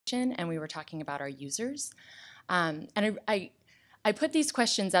question, and we were talking about our users. And I put these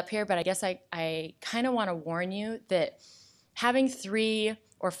questions up here, but I guess I kind of want to warn you that having 3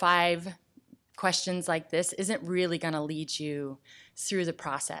 or 5 questions like this isn't really going to lead you through the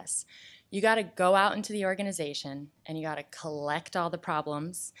process. You got to go out into the organization and you got to collect all the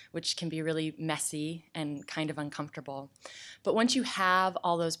problems, which can be really messy and kind of uncomfortable. But once you have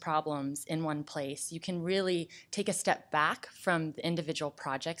all those problems in one place, you can really take a step back from the individual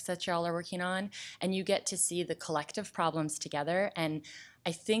projects that y'all are working on, and you get to see the collective problems together. And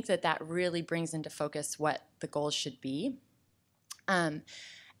I think that that really brings into focus what the goals should be. And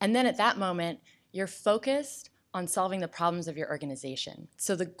then at that moment, you're focused on solving the problems of your organization.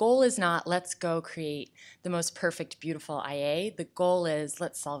 So the goal is not, let's go create the most perfect, beautiful IA. The goal is,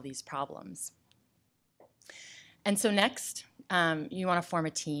 let's solve these problems. And so next, you want to form a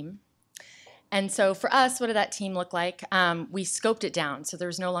team. And so for us, what did that team look like? We scoped it down, so there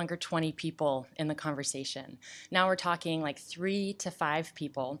was no longer 20 people in the conversation. Now we're talking like 3 to 5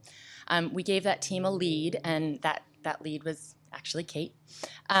 people. We gave that team a lead, and that lead was actually Kate.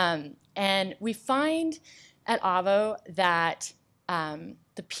 And we find at AVO that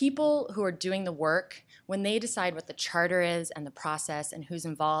the people who are doing the work, when they decide what the charter is and the process and who's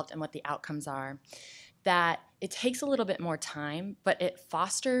involved and what the outcomes are, that it takes a little bit more time, but it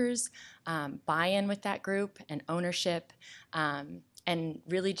fosters buy-in with that group and ownership and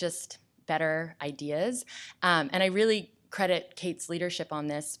really just better ideas. And I really credit Kate's leadership on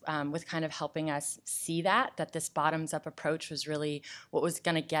this with kind of helping us see that this bottoms-up approach was really what was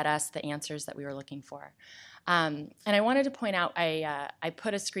going to get us the answers that we were looking for. And I wanted to point out, I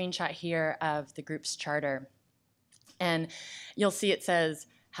put a screenshot here of the group's charter. And you'll see it says,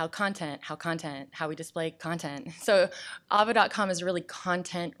 how we display content. So avo.com is a really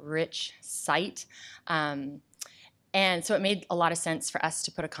content-rich site. And so it made a lot of sense for us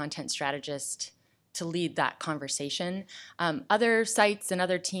to put a content strategist to lead that conversation. Other sites and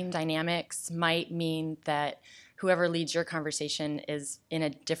other team dynamics might mean that whoever leads your conversation is in a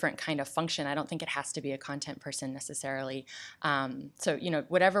different kind of function. I don't think it has to be a content person necessarily. So,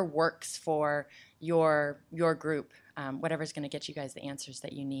 whatever works for your group, whatever's going to get you guys the answers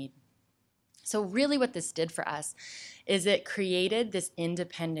that you need. So really what this did for us is it created this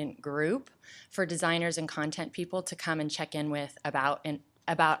independent group for designers and content people to come and check in with about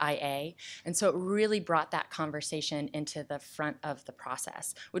IA. And so it really brought that conversation into the front of the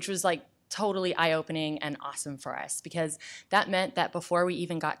process, which was like totally eye-opening and awesome for us, because that meant that before we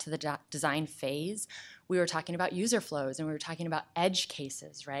even got to the design phase, we were talking about user flows and we were talking about edge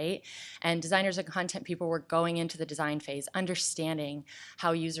cases, right? And designers and content people were going into the design phase understanding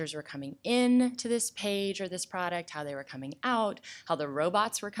how users were coming in to this page or this product, how they were coming out, how the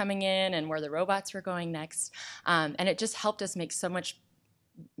robots were coming in and where the robots were going next. And it just helped us make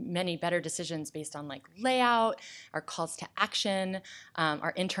many better decisions based on like layout, our calls to action,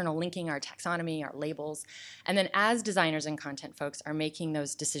 our internal linking, our taxonomy, our labels. And then as designers and content folks are making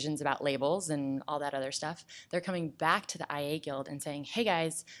those decisions about labels and all that other stuff, they're coming back to the IA Guild and saying, hey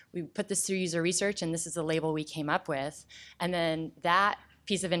guys, we put this through user research and this is the label we came up with. And then that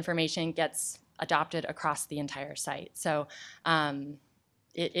piece of information gets adopted across the entire site. So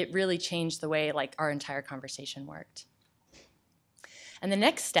it really changed the way like our entire conversation worked. And the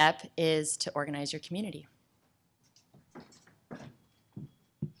next step is to organize your community.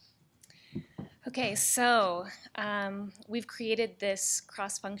 Okay, so we've created this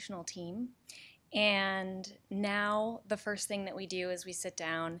cross-functional team, and now the first thing that we do is we sit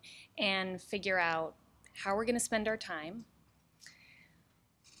down and figure out how we're going to spend our time.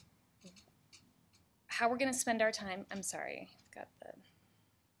 I'm sorry, I've got the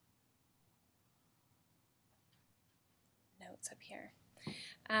notes up here.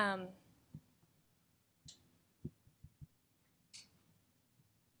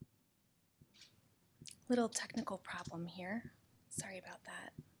 Little technical problem here. Sorry about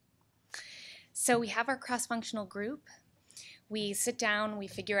that. So we have our cross-functional group. We sit down, we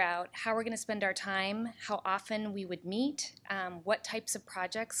figure out how we're going to spend our time, how often we would meet, what types of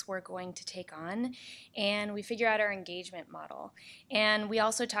projects we're going to take on, and we figure out our engagement model. And we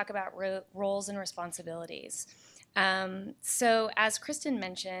also talk about roles and responsibilities. So as Kristen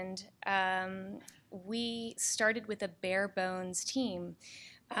mentioned, we started with a bare bones team.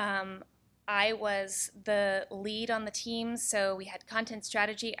 I was the lead on the team, so we had content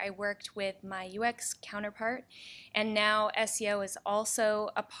strategy. I worked with my UX counterpart, and now SEO is also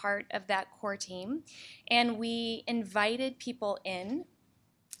a part of that core team. And we invited people in,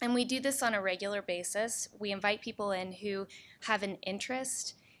 and we do this on a regular basis. We invite people in who have an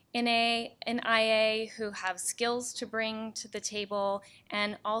interest an IA who have skills to bring to the table,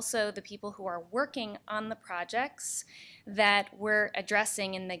 and also the people who are working on the projects that we're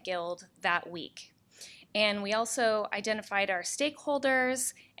addressing in the guild that week. And we also identified our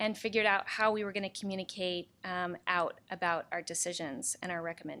stakeholders and figured out how we were going to communicate out about our decisions and our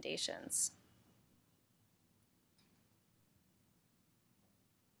recommendations.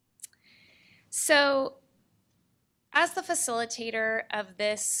 So, as the facilitator of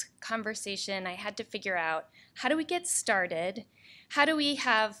this conversation, I had to figure out, how do we get started? How do we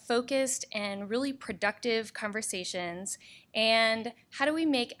have focused and really productive conversations? And how do we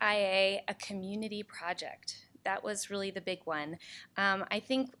make IA a community project? That was really the big one. I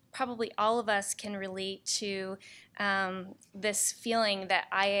think probably all of us can relate to this feeling that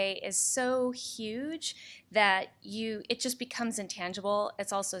IA is so huge that it just becomes intangible.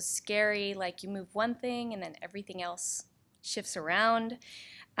 It's also scary, like you move one thing and then everything else shifts around.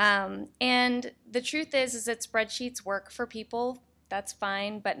 And the truth is that spreadsheets work for people. That's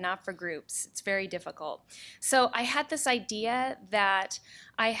fine, but not for groups. It's very difficult. So I had this idea that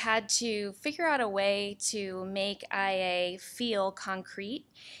I had to figure out a way to make IA feel concrete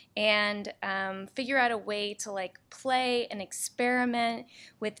and figure out a way to like play and experiment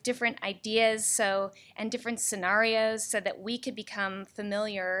with different ideas and different scenarios so that we could become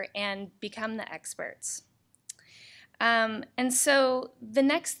familiar and become the experts. And so the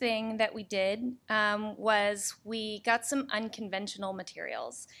next thing that we did was we got some unconventional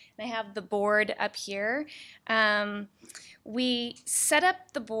materials. And I have the board up here. We set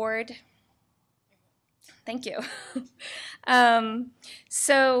up the board. Thank you.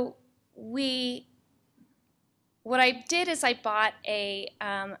 What I did is I bought a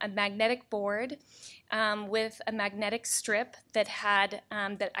magnetic board with a magnetic strip that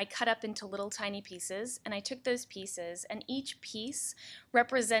I cut up into little tiny pieces, and I took those pieces, and each piece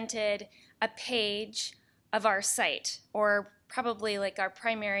represented a page of our site, or probably like our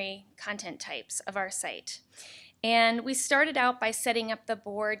primary content types of our site. And we started out by setting up the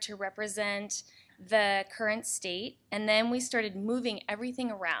board to represent the current state, and then we started moving everything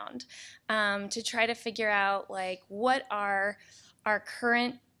around to try to figure out like what our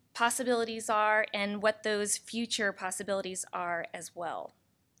current possibilities are and what those future possibilities are as well.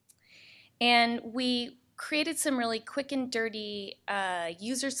 And we created some really quick and dirty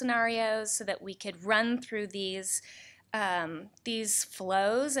user scenarios so that we could run through these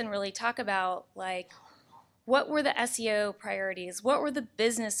flows and really talk about like what were the SEO priorities, what were the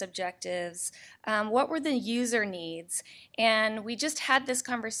business objectives, what were the user needs, and we just had this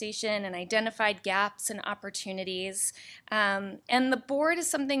conversation and identified gaps and opportunities. And the board is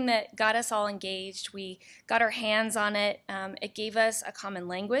something that got us all engaged. We got our hands on it. It gave us a common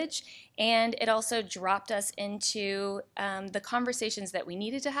language, and it also dropped us into the conversations that we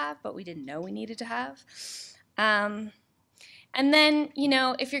needed to have, but we didn't know we needed to have. And then, you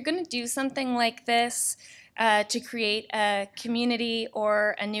know, if you're going to do something like this, to create a community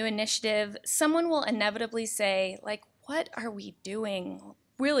or a new initiative, someone will inevitably say, like, what are we doing?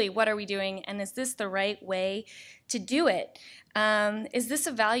 Really, what are we doing? And is this the right way to do it? Is this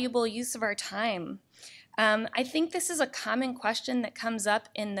a valuable use of our time? I think this is a common question that comes up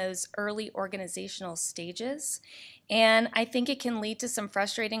in those early organizational stages. And I think it can lead to some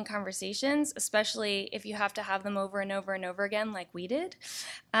frustrating conversations, especially if you have to have them over and over and over again like we did.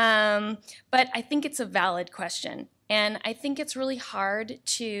 But I think it's a valid question. And I think it's really hard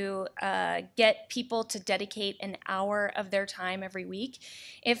to get people to dedicate an hour of their time every week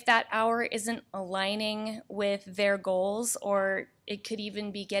if that hour isn't aligning with their goals, or it could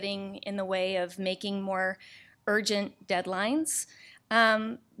even be getting in the way of making more urgent deadlines.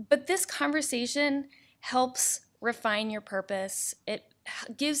 But this conversation helps refine your purpose. It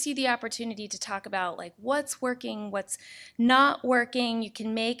gives you the opportunity to talk about like what's working, what's not working. You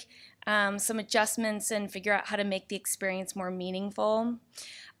can make some adjustments and figure out how to make the experience more meaningful.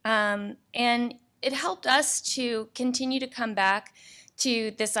 And it helped us to continue to come back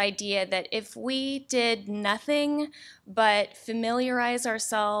to this idea that if we did nothing but familiarize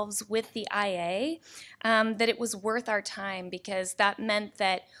ourselves with the IA, that it was worth our time, because that meant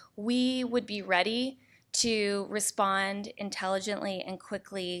that we would be ready to respond intelligently and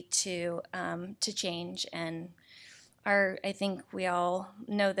quickly to change. And I think we all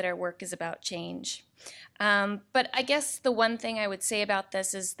know that our work is about change. But I guess the one thing I would say about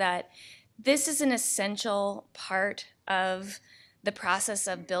this is that this is an essential part of the process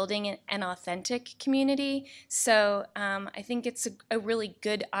of building an authentic community. So I think it's a really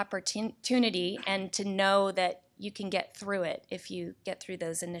good opportunity, and to know that you can get through it if you get through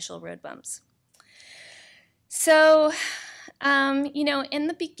those initial road bumps. So You know, in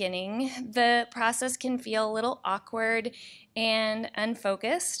the beginning, the process can feel a little awkward and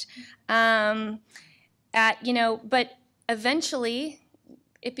unfocused. But eventually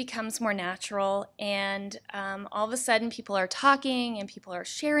it becomes more natural, and all of a sudden people are talking and people are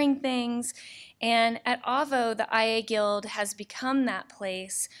sharing things. And at AVO, the IA Guild has become that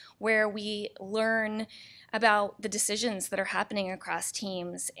place where we learn about the decisions that are happening across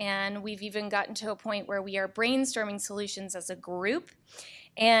teams. And we've even gotten to a point where we are brainstorming solutions as a group,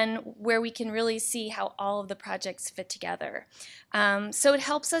 and where we can really see how all of the projects fit together. So it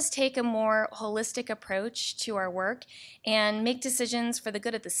helps us take a more holistic approach to our work and make decisions for the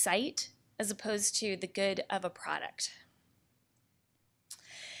good of the site as opposed to the good of a product.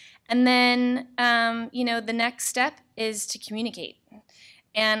 And then, the next step is to communicate.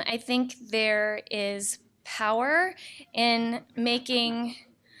 And I think there is power in making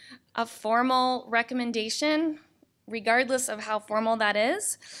a formal recommendation, regardless of how formal that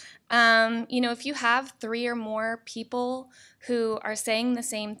is. If you have 3 or more people who are saying the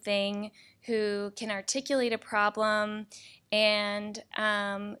same thing, who can articulate a problem, and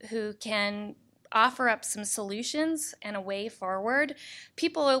who can offer up some solutions and a way forward,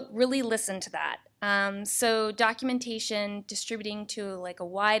 people really listen to that. So documentation, distributing to like a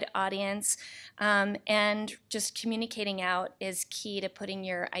wide audience, and just communicating out is key to putting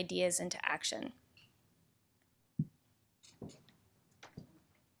your ideas into action.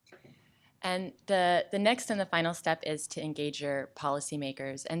 And the next and the final step is to engage your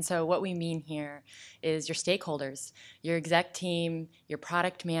policymakers. And so what we mean here is your stakeholders, your exec team, your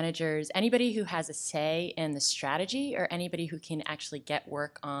product managers, anybody who has a say in the strategy, or anybody who can actually get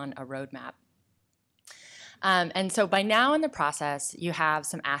work on a roadmap. And so by now in the process, you have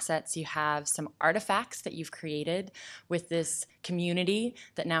some assets, you have some artifacts that you've created with this community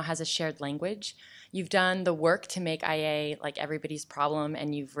that now has a shared language. You've done the work to make IA like everybody's problem,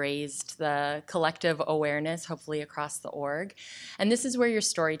 and you've raised the collective awareness, hopefully across the org. And this is where your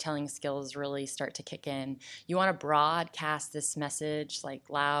storytelling skills really start to kick in. You want to broadcast this message like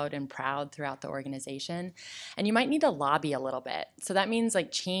loud and proud throughout the organization. And you might need to lobby a little bit. So that means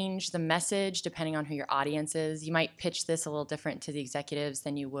like change the message depending on who your audience is. You might pitch this a little different to the executives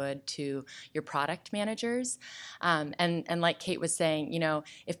than you would to your product managers. And like Kate was saying,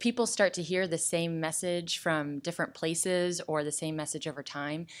 if people start to hear the same message from different places or the same message over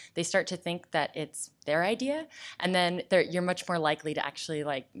time, they start to think that it's their idea, and then you're much more likely to actually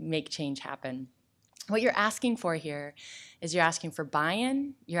like make change happen. What you're asking for here is you're asking for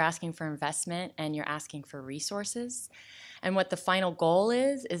buy-in, you're asking for investment, and you're asking for resources. And what the final goal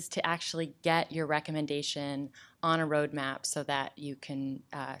is to actually get your recommendation on a roadmap so that you can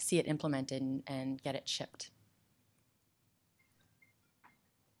see it implemented and get it shipped.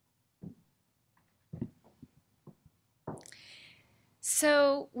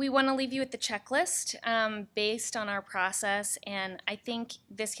 So we want to leave you with the checklist based on our process, and I think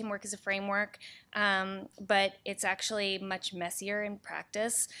this can work as a framework, but it's actually much messier in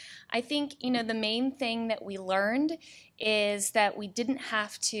practice. I think the main thing that we learned is that we didn't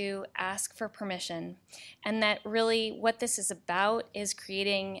have to ask for permission, and that really what this is about is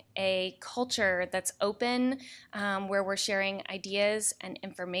creating a culture that's open, where we're sharing ideas and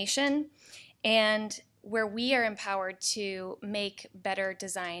information, and where we are empowered to make better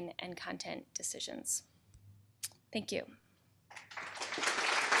design and content decisions. Thank you.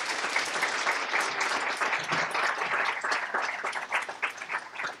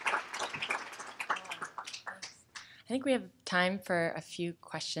 I think we have time for a few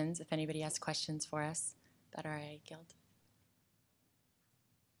questions, if anybody has questions for us about our IA Guild.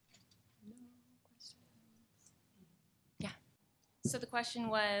 No questions. Yeah. So the question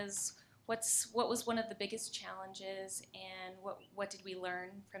was, what was one of the biggest challenges, and what did we learn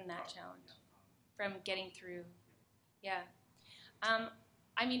from that challenge, from getting through? Yeah.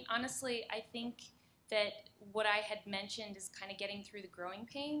 Honestly, I think that what I had mentioned is kind of getting through the growing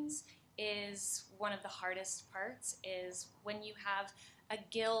pains is one of the hardest parts, is when you have a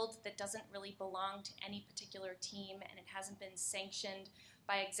guild that doesn't really belong to any particular team and it hasn't been sanctioned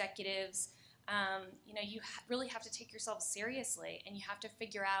by executives. You really have to take yourself seriously, and you have to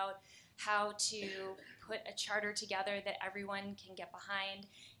figure out how to put a charter together that everyone can get behind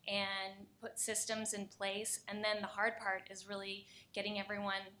and put systems in place. And then the hard part is really getting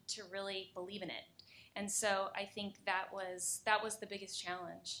everyone to really believe in it. And so I think that was the biggest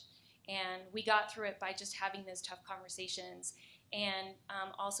challenge. And we got through it by just having those tough conversations, and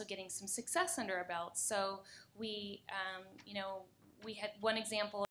also getting some success under our belts. So we had one example